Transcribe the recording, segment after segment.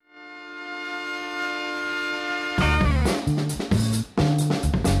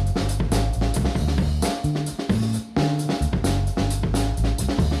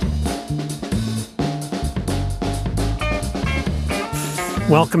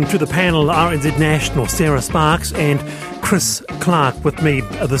Welcome to the panel, RNZ National, Sarah Sparks and Chris Clarke with me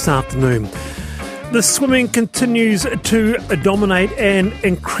this afternoon. The swimming continues to dominate, an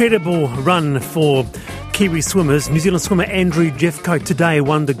incredible run for Kiwi swimmers. New Zealand swimmer Andrew Jeffcoat today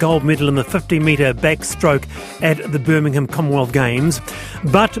won the gold medal in the 50-metre backstroke at the Birmingham Commonwealth Games.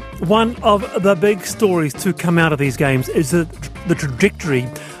 But one of the big stories to come out of these games is the trajectory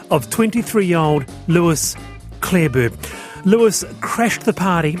of 23-year-old Clarke. Lewis crashed the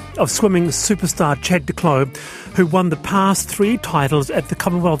party of swimming superstar Chad de Clos, who won the past 3 titles at the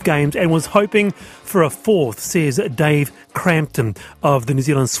Commonwealth Games and was hoping for a 4th, says Dave Crampton of the New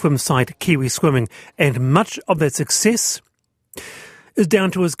Zealand swim site Kiwi Swimming. And much of that success is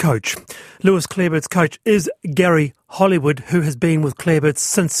down to his coach. Lewis Clare's coach is Gary Hollywood, who has been with Clare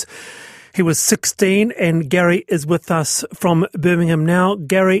since he was 16, and Gary is with us from Birmingham now.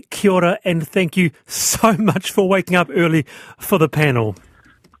 Gary, kia ora, and thank you so much for waking up early for the panel.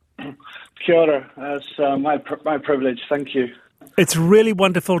 Kia ora. It's my privilege. Thank you. It's really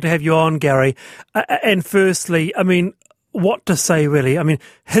wonderful to have you on, Gary. And firstly, what to say, really?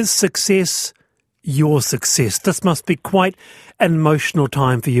 His success, your success. This must be quite an emotional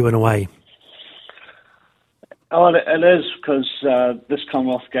time for you in a way. Oh, it is, because this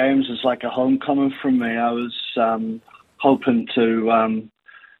Commonwealth Games is like a homecoming for me. I was hoping to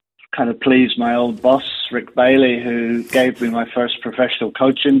kind of please my old boss, Rick Bailey, who gave me my first professional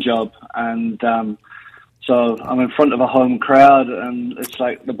coaching job. And so I'm in front of a home crowd, and it's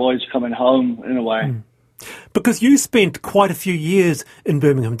like the boys coming home in a way. Because you spent quite a few years in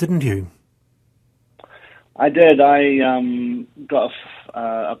Birmingham, didn't you? I did. I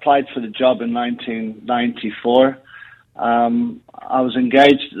applied for the job in 1994. I was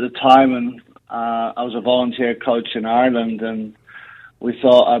engaged at the time, and I was a volunteer coach in Ireland, and we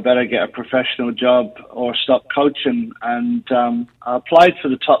thought I'd better get a professional job or stop coaching. And I applied for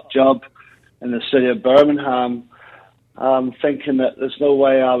the top job in the city of Birmingham, thinking that there's no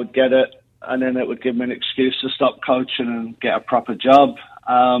way I would get it, and then it would give me an excuse to stop coaching and get a proper job.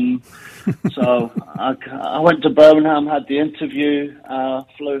 So I went to Birmingham, had the interview,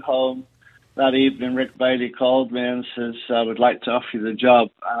 flew home. That evening, Rick Bailey called me and says, I would like to offer you the job.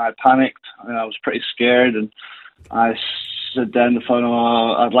 And I panicked. I was pretty scared, and I said down the phone,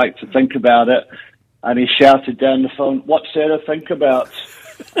 I'd like to think about it. And he shouted down the phone, what's there to think about?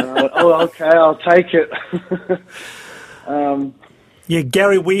 And I went, okay, I'll take it. Yeah,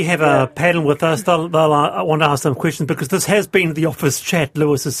 Gary, we have a panel with us. I want to ask some questions because this has been the office chat,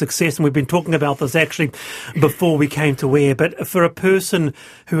 Lewis's success, and we've been talking about this actually before we came to air. But for a person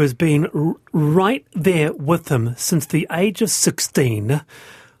who has been right there with him since the age of 16,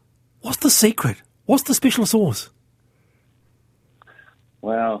 what's the secret? What's the special sauce?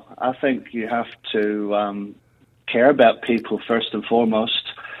 Well, I think you have to care about people first and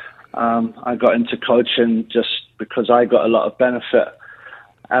foremost. I got into coaching just because I got a lot of benefit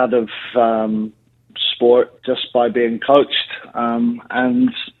out of sport just by being coached.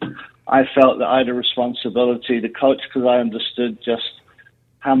 And I felt that I had a responsibility to coach because I understood just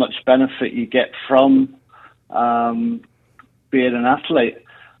how much benefit you get from being an athlete.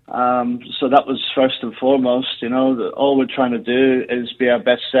 So that was first and foremost, that all we're trying to do is be our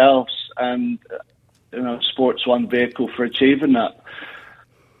best selves, and, sport's one vehicle for achieving that.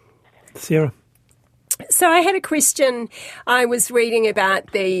 Sarah? So I had a question. I was reading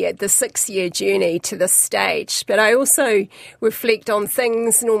about the 6-year journey to this stage, but I also reflect on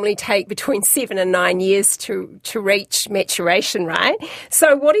things normally take between 7 and 9 years to reach maturation, right?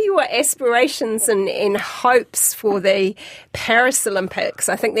 So what are your aspirations and hopes for the Paris Olympics?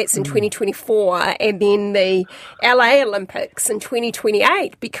 I think that's in 2024, and then the LA Olympics in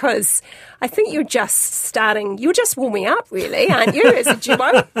 2028, because I think you're just warming up, really, aren't you, as a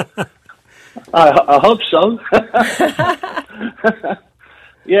duo? I hope so.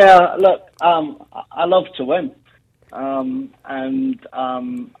 Yeah, look, I love to win. And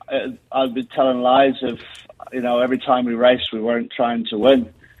I'd be telling lies if, every time we race we weren't trying to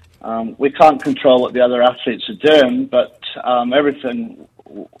win. We can't control what the other athletes are doing, but everything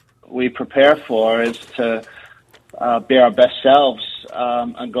we prepare for is to be our best selves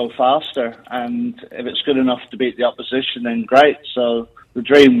and go faster. And if it's good enough to beat the opposition, then great. So the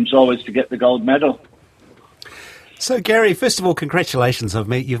dream's always to get the gold medal. So, Gary, first of all, congratulations.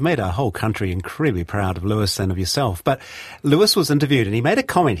 You've made our whole country incredibly proud of Lewis and of yourself. But Lewis was interviewed and he made a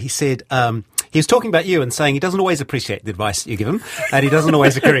comment. He said he was talking about you and saying he doesn't always appreciate the advice you give him and he doesn't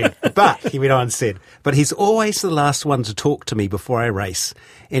always agree. But, he went on and said, but he's always the last one to talk to me before I race.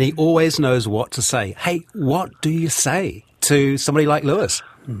 And he always knows what to say. Hey, what do you say to somebody like Lewis?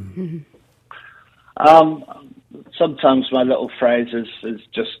 sometimes my little phrase is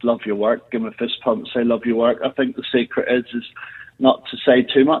just love your work. Give him a fist pump and say love your work. I think the secret is not to say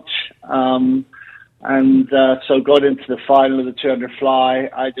too much. So going into the final of the 200 fly,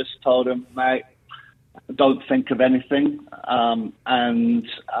 I just told him, mate, don't think of anything, and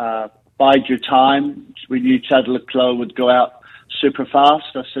bide your time. We knew Chad Leclos would go out super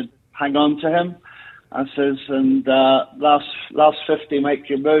fast. I said, hang on to him. I says, and last 50, make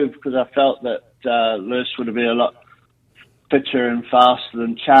your move, because I felt that Lewis would have been a lot fitter and faster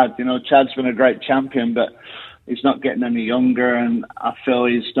than Chad. You know, Chad's been a great champion, but he's not getting any younger, and I feel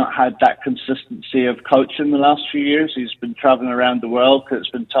he's not had that consistency of coaching the last few years. He's been travelling around the world because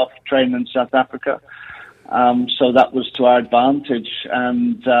it's been tough training in South Africa. So that was to our advantage,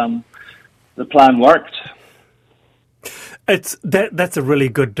 and the plan worked. That's a really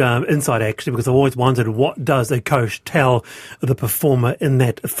good insight, actually, because I've always wondered, what does a coach tell the performer in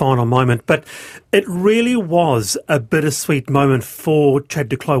that final moment? But it really was a bittersweet moment for Chad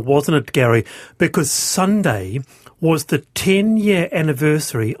Leclos, wasn't it, Gary? Because Sunday was the 10-year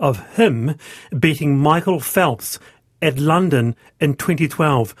anniversary of him beating Michael Phelps at London in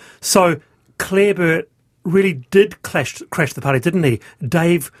 2012. So Claire Burt really did crash the party, didn't he?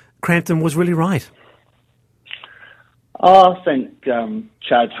 Dave Crampton was really right. Oh, I think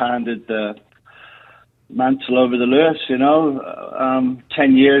Chad handed the mantle over to Lewis, you know.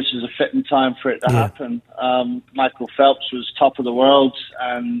 10 years is a fitting time for it to happen. Michael Phelps was top of the world,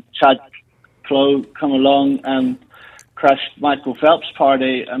 and Chad Leclos come along and crashed Michael Phelps'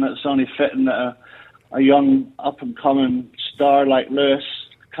 party, and it's only fitting that a young up-and-coming star like Lewis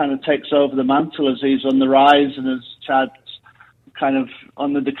kind of takes over the mantle as he's on the rise and as Chad's kind of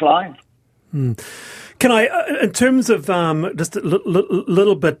on the decline. Can I, in terms of just a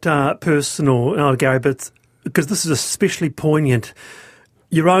little bit personal, Gary, but because this is especially poignant,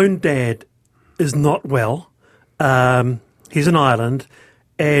 your own dad is not well. He's in Ireland,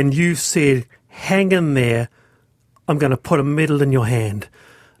 and you said, hang in there, I'm going to put a medal in your hand.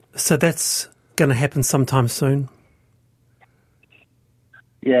 So that's going to happen sometime soon?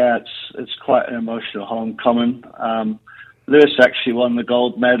 Yeah, it's quite an emotional homecoming. Lewis actually won the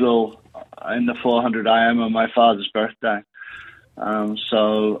gold medal in the 400 IM on my father's birthday.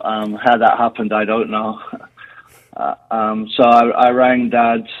 So how that happened, I don't know. So I rang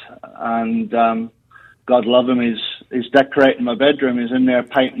Dad, and God love him, he's decorating my bedroom. He's in there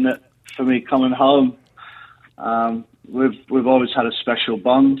painting it for me coming home. We've always had a special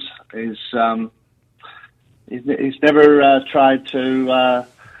bond. He's never tried to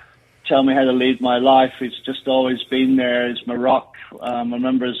tell me how to lead my life. He's just always been there. He's my rock. I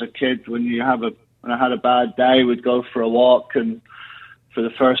remember as a kid when I had a bad day, we'd go for a walk, and for the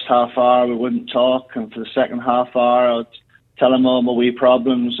first half hour we wouldn't talk, and for the second half hour I'd tell him all my wee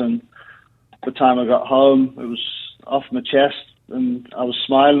problems, and by the time I got home it was off my chest and I was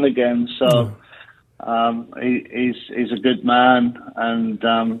smiling again. So he's a good man, and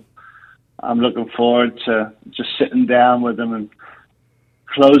I'm looking forward to just sitting down with him and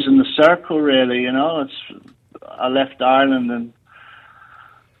closing the circle, really. You know, I left Ireland in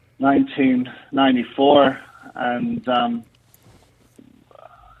 1994, and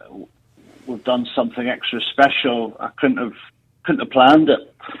we've done something extra special. I couldn't have planned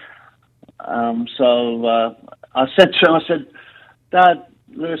it. So I said to him, Dad,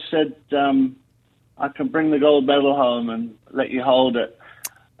 Lewis said, I can bring the gold medal home and let you hold it.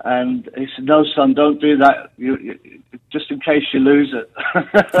 And he said, no, son, don't do that. You just in case you lose it.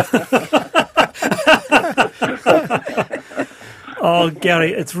 Oh,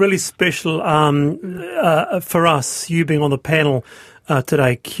 Gary, it's really special for us, you being on the panel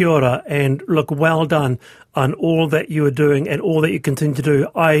today. Kia ora, and look, well done on all that you are doing and all that you continue to do.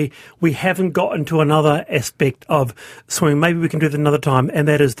 We haven't gotten to another aspect of swimming. Maybe we can do that another time, and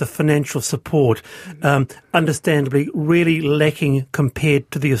that is the financial support. Understandably, really lacking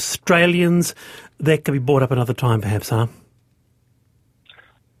compared to the Australians. That could be brought up another time, perhaps, huh?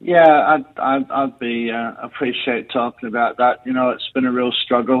 Yeah, I'd be appreciate talking about that. You know, it's been a real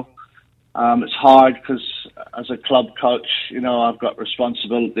struggle. It's hard because as a club coach, you know, I've got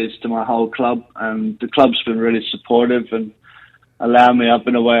responsibilities to my whole club, and the club's been really supportive and allowed me. I've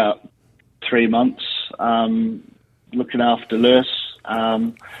been away 3 months looking after Lewis,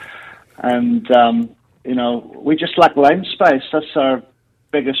 and you know, we just lack lane space. That's our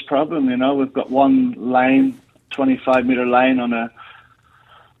biggest problem. You know, we've got one lane, 25-metre lane on a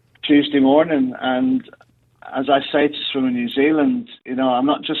Tuesday morning, and as I say to Swim in New Zealand, you know, I'm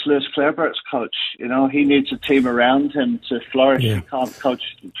not just Lewis Clarebert's coach. You know, he needs a team around him to flourish. Yeah. He can't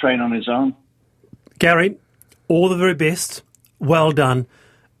train on his own. Gary, all the very best. Well done.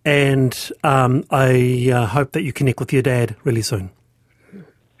 and I hope that you connect with your dad really soon.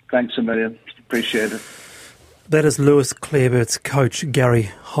 Thanks a million. Appreciate it. That is Lewis Clarebert's coach, Gary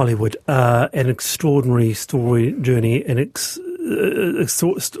Hollywood. An extraordinary story journey, an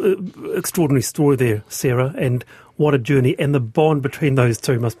extraordinary story there, Sarah, and what a journey. And the bond between those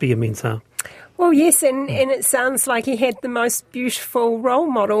two must be immense, huh? Well, yes, and it sounds like he had the most beautiful role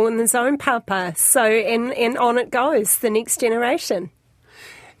model in his own papa. So, and on it goes, the next generation.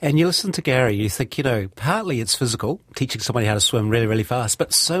 And you listen to Gary, you think, partly it's physical, teaching somebody how to swim really, really fast,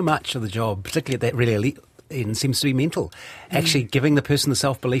 but so much of the job, particularly at that really elite end, seems to be mental. Actually giving the person the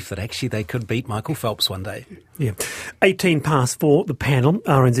self-belief that actually they could beat Michael Phelps one day. Yeah. 18 past 4, the panel,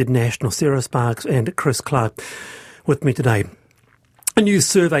 RNZ National, Sarah Sparks and Chris Clarke with me today. A new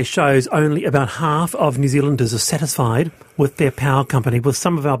survey shows only about half of New Zealanders are satisfied with their power company, with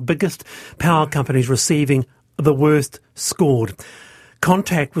some of our biggest power companies receiving the worst scored.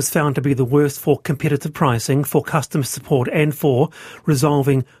 Contact was found to be the worst for competitive pricing, for customer support and for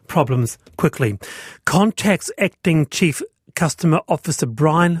resolving problems quickly. Contact's acting chief customer officer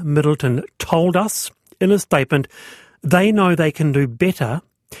Brian Middleton told us in a statement they know they can do better,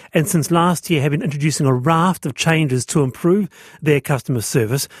 and since last year have been introducing a raft of changes to improve their customer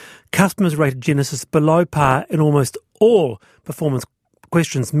service. Customers rated Genesis below par in almost all performance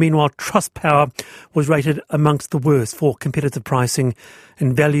questions. Meanwhile, Trustpower was rated amongst the worst for competitive pricing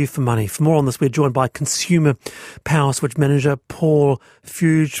and value for money. For more on this, we're joined by Consumer Power Switch Manager Paul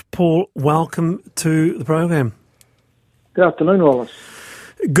Fuge. Paul, welcome to the program. Good afternoon, Wallace.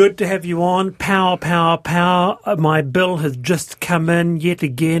 Good to have you on. Power. My bill has just come in yet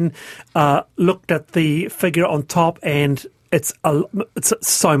again. Looked at the figure on top, and it's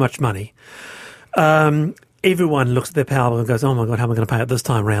so much money. Everyone looks at their power bill and goes, oh my God, how am I going to pay it this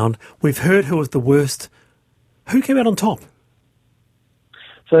time round? We've heard who was the worst. Who came out on top?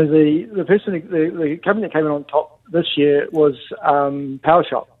 So the company that came in on top this year was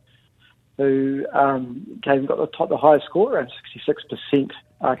PowerShop, who got the highest score, around 66%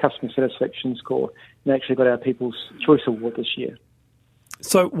 customer satisfaction score, and actually got our People's Choice Award this year.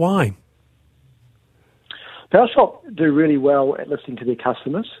 So why? PowerShop do really well at listening to their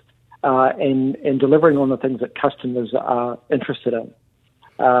customers. And delivering on the things that customers are interested in,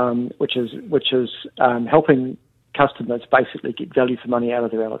 which is helping customers basically get value for money out of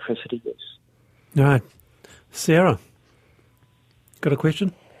their electricity use. All right. Sarah, got a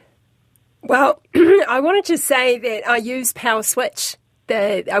question? Well, I wanted to say that I use Power Switch.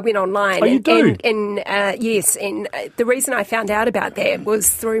 I went online. Oh, you do? Yes, and the reason I found out about that was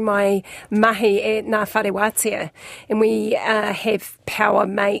through my mahi at Ngā Wharewatia, and we have Power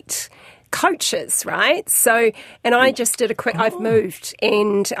Mate coaches, right? So, and I just did I've moved,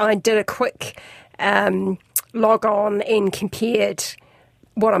 and I did a quick log on and compared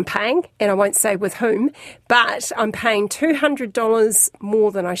what I'm paying, and I won't say with whom, but I'm paying $200 more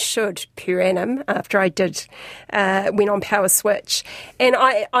than I should per annum after I went on Power Switch. And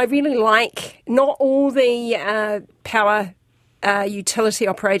I really like, not all the power utility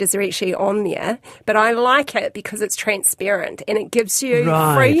operators are actually on there, but I like it because it's transparent and it gives you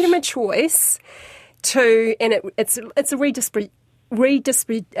freedom of choice and it's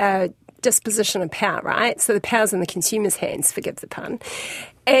a disposition of power, right? So the power's in the consumer's hands, forgive the pun.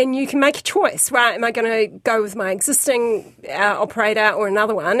 And you can make a choice, right? Am I going to go with my existing operator or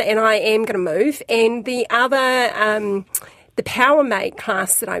another one? And I am going to move. And the other, the Power Mate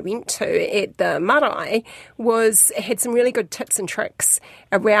class that I went to at the Marae had some really good tips and tricks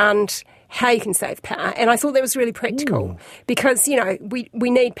around how you can save power. And I thought that was really practical because, we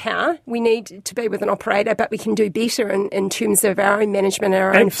need power. We need to be with an operator, but we can do better in terms of our own management and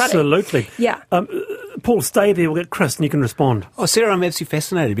our own funding. Absolutely. Yeah. Paul, stay there. We'll get Chris and you can respond. Oh, Sarah, I'm absolutely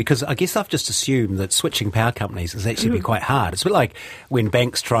fascinated because I guess I've just assumed that switching power companies has actually been quite hard. It's a bit like when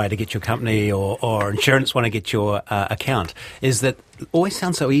banks try to get your company or insurance want to get your account, is that it always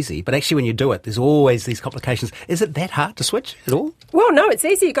sounds so easy, but actually when you do it, there's always these complications. Is it that hard to switch at all? Well, no, it's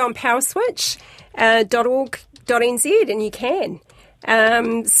easy. You go on powerswitch.org.nz and you can.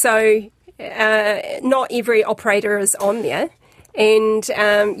 Not every operator is on there. And,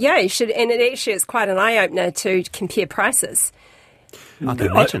 you should, and it actually is quite an eye-opener to compare prices. I can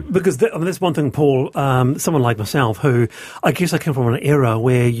imagine. Because that's one thing, Paul, someone like myself, who I guess I come from an era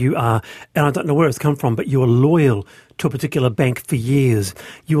where you are, and I don't know where it's come from, but you are loyal to a particular bank for years.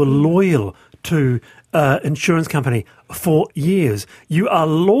 You are loyal to insurance company for years. You are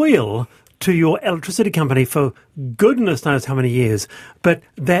loyal to your electricity company for goodness knows how many years. But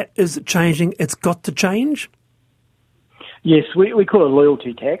that is changing. It's got to change. Yes, we call it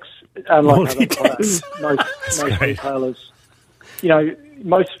loyalty tax. Unlike Loyalty tax. most retailers, you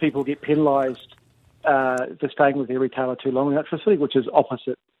most people get penalised for staying with their retailer too long in electricity, which is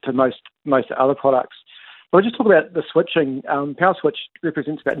opposite to most other products. But I'll just talk about the switching. Power Switch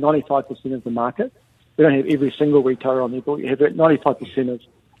represents about 95% of the market. We don't have every single retailer on there, but we have about 95%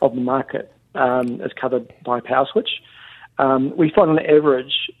 of the market is covered by Power Switch. We find on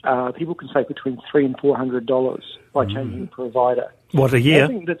average people can save between $300 and $400 by changing provider. What, a year? I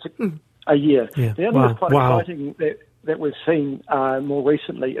think that's a year. Yeah. The other quite exciting that we've seen more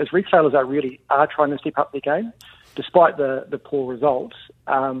recently is retailers are trying to step up their game. Despite the poor results,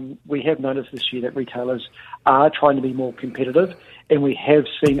 we have noticed this year that retailers are trying to be more competitive, and we have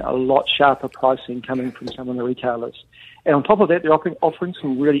seen a lot sharper pricing coming from some of the retailers. And on top of that, they're offering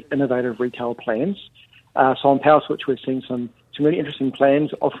some really innovative retail plans. So on Power Switch, we've seen some really interesting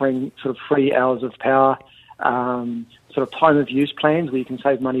plans offering sort of free hours of power, sort of time of use plans where you can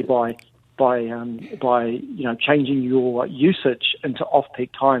save money by changing your usage into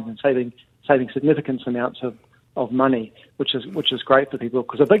off-peak times and saving significant amounts of money, which is great for people,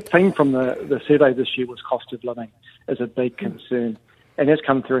 because a big thing from the survey this year was cost of living is a big concern, and that's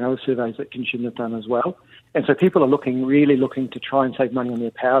come through in other surveys that consumers have done as well. And so people are really looking to try and save money on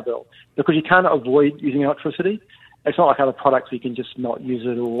their power bill, because you can't avoid using electricity. It's not like other products where you can just not use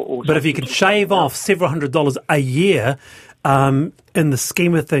it or but if you can shave off several $100s a year, in the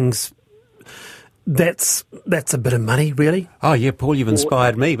scheme of things, that's a bit of money, really. Oh, yeah, Paul, you've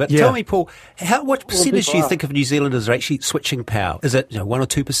inspired me. But tell me, Paul, what percentage do you think of New Zealanders are actually switching power? Is it 1 or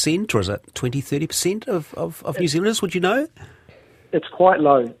 2%, or is it 20, 30% of New Zealanders, would you know? It's quite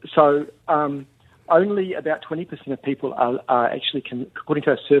low. So only about 20% of people are actually, according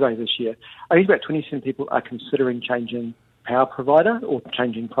to our survey this year, only about 20% of people are considering changing power provider or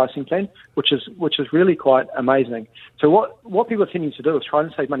changing pricing plan, which is really quite amazing. So what people are tending to do is try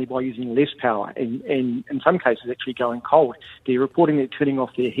and save money by using less power, and in some cases actually going cold. They're reporting they're turning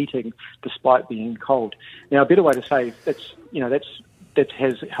off their heating despite being cold. Now, a better way to save, that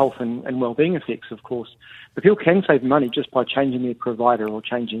has health and well-being effects, of course. But people can save money just by changing their provider or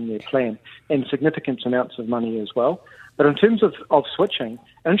changing their plan, and significant amounts of money as well. But in terms of switching,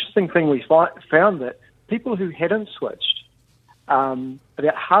 an interesting thing we found that people who hadn't switched,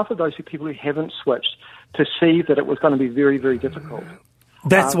 about half of those people who haven't switched perceived that it was going to be very, very difficult.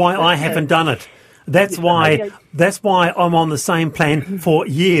 That's why I haven't done it. That's why I'm on the same plan for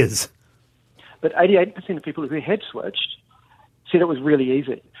years. But 88% of people who had switched said it was really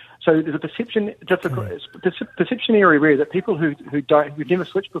easy. So there's a perception area that people who've never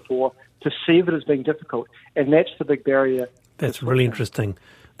switched before perceive it as being difficult, and that's the big barrier. That's really interesting.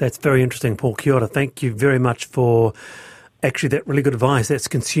 That's very interesting, Paul. Kia ora. Thank you very much for actually that really good advice. That's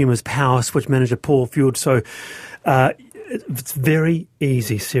Consumers Power Switch Manager Paul Fjord. So it's very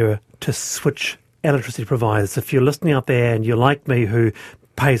easy, Sarah, to switch electricity providers. If you're listening out there and you're like me who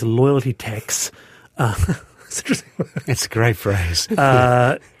pays loyalty tax, it's a great phrase.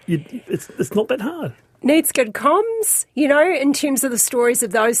 It's not that hard. Needs good comms, in terms of the stories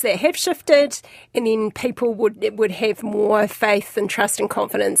of those that have shifted, and then people would have more faith and trust and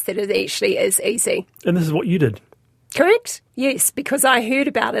confidence that it actually is easy. And this is what you did. Correct? Yes, because I heard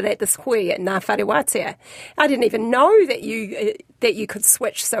about it at the square at Ngā Wharewatea. I didn't even know that you could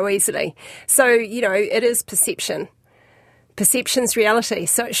switch so easily. So, it is perception. Perception's reality.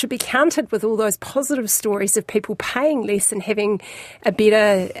 So it should be counted with all those positive stories of people paying less and having a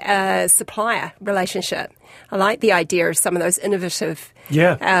better supplier relationship. I like the idea of some of those innovative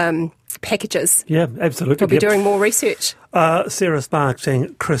packages. Yeah, absolutely. We'll be doing more research. Sarah Sparks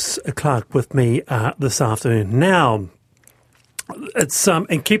and Chris Clarke with me this afternoon. Now, it's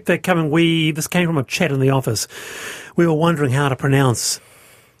and keep that coming. This came from a chat in the office. We were wondering how to pronounce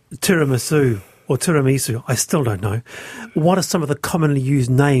tiramisu or tiramisu. I still don't know. What are some of the commonly used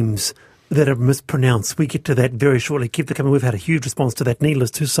names that are mispronounced? We get to that very shortly. Keep that coming. We've had a huge response to that,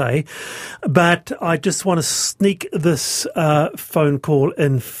 needless to say. But I just want to sneak this phone call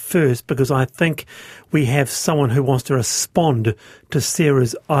in first, because I think we have someone who wants to respond to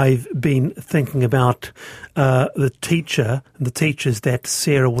Sarah's I've been thinking about the teachers that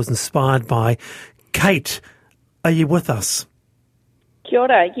Sarah was inspired by. Kate, are you with us? Kia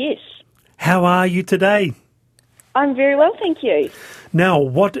ora, yes. How are you today? I'm very well, thank you. Now,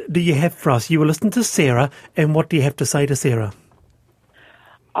 what do you have for us? You were listening to Sarah, and what do you have to say to Sarah?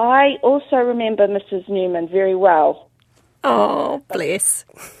 I also remember Mrs. Newman very well. Oh, bless.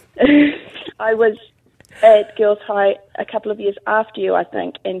 I was at Girls High a couple of years after you, I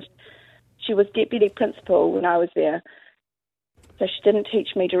think, and she was deputy principal when I was there. So she didn't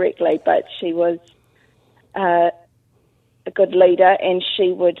teach me directly, but she was a good leader, and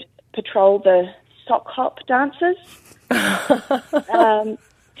she would patrol the sock hop dances. Do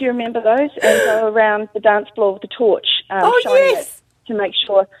you remember those? And go around the dance floor with the torch, shining it to make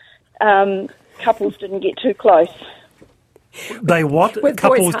sure couples didn't get too close. They what? With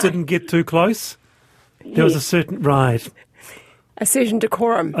Couples boys didn't get too close? There was a certain... Right. A certain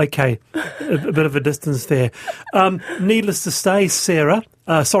decorum. Okay. A bit of a distance there. Needless to say,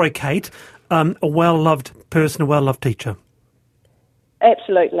 Kate, a well-loved person, a well-loved teacher.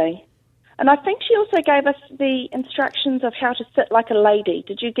 Absolutely. And I think she also gave us the instructions of how to sit like a lady.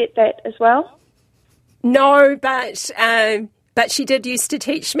 Did you get that as well? No, but she did used to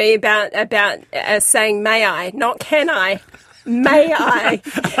teach me about saying "may I," not "can I." May I?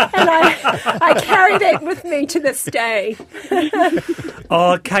 And I carry that with me to this day.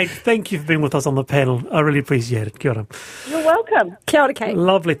 Oh, Kate, thank you for being with us on the panel. I really appreciate it. Kia ora. You're welcome. Kia ora, Kate.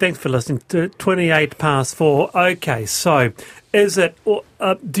 Lovely. Thanks for listening to 4:28. Okay, so is it...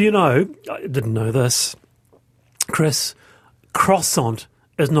 do you know... I didn't know this. Chris, croissant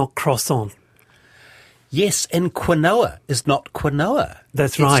is not croissant. Yes, and quinoa is not quinoa.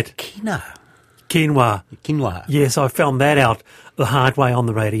 That's it's right. Quinoa. Quinoa. Yes, I found that out the hard way on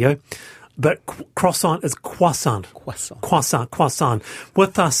the radio. But croissant is croissant. Croissant.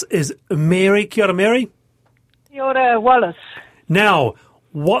 With us is Mary. Kia ora, Mary. Kia ora, Wallace. Now,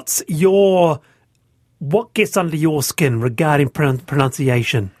 what gets under your skin regarding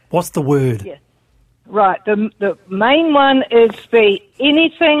pronunciation? What's the word? Yes. Right. The main one is the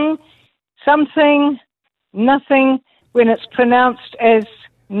anything, something, nothing, when it's pronounced as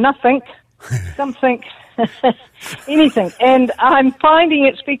nothing. Something, anything. And I'm finding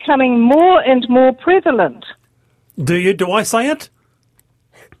it's becoming more and more prevalent. Do I say it?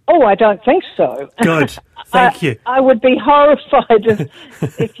 Oh, I don't think so. Good. Thank you. I would be horrified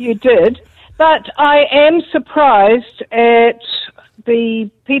if you did. But I am surprised at the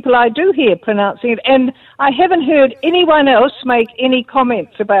people I do hear pronouncing it. And I haven't heard anyone else make any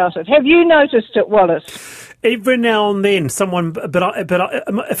comments about it. Have you noticed it, Wallace? Every now and then, someone,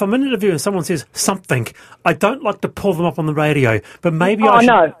 if I'm in an interview and someone says something, I don't like to pull them up on the radio. But maybe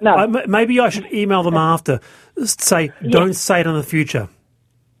maybe I should email them after, say don't say it in the future.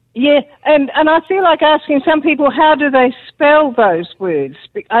 Yeah, and I feel like asking some people how do they spell those words,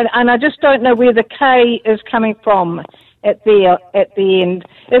 and I just don't know where the K is coming from at the end.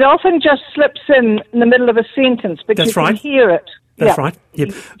 It often just slips in the middle of a sentence, but you can hear it. That's right.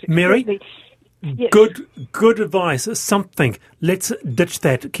 Yep. Mary. Yes. Good advice. Something. Let's ditch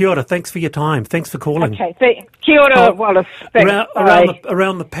that. Kia ora. Thanks for your time. Thanks for calling. Okay. Kia ora, Wallace.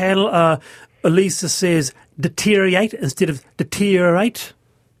 Around the panel, Elisa says deteriorate instead of deteriorate.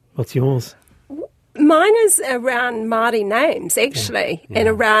 What's yours? Mine is around Māori names, actually, and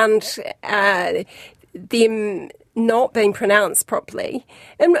around them not being pronounced properly.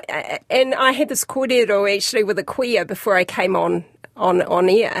 And I had this kōrero actually with a kuia before I came on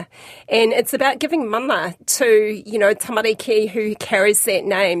air, and it's about giving mana to, tamariki who carries that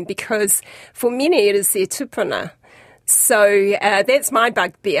name, because for many it is their tupuna. So that's my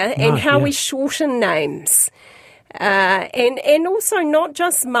bugbear, and how we shorten names. And also not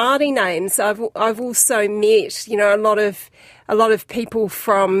just Māori names. I've also met, a lot of people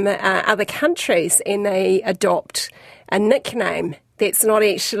from other countries, and they adopt a nickname that's not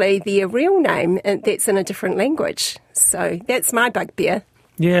actually their real name, and that's in a different language. So that's my bugbear.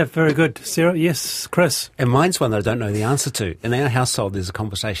 Yeah, very good. Sarah? Yes, Chris? And mine's one that I don't know the answer to. In our household, there's a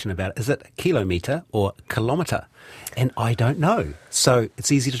conversation about, is it kilometre or kilometre? And I don't know. So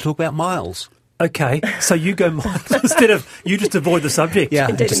it's easy to talk about miles. Okay, so you go miles instead of, you just avoid the subject. Yeah,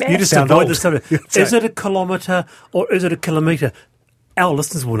 you just avoid the subject. Is it a kilometre or is it a kilometre? Our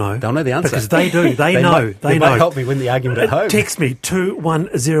listeners will know. They'll know the answer. Because they do. They know. They might help me win the argument at home. Text me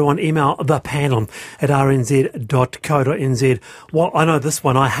 2101, email the panel at rnz.co.nz. Well, I know this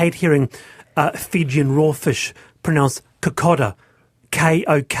one. I hate hearing Fijian raw fish pronounced kokoda,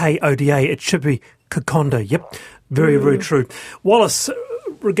 Kokoda. It should be kokonda. Yep, very, very true. Wallace,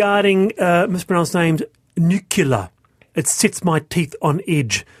 regarding mispronounced names, nuclear. It sets my teeth on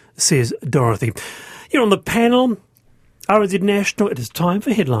edge, says Dorothy. You're on the panel. RNZ National, it is time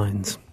for headlines.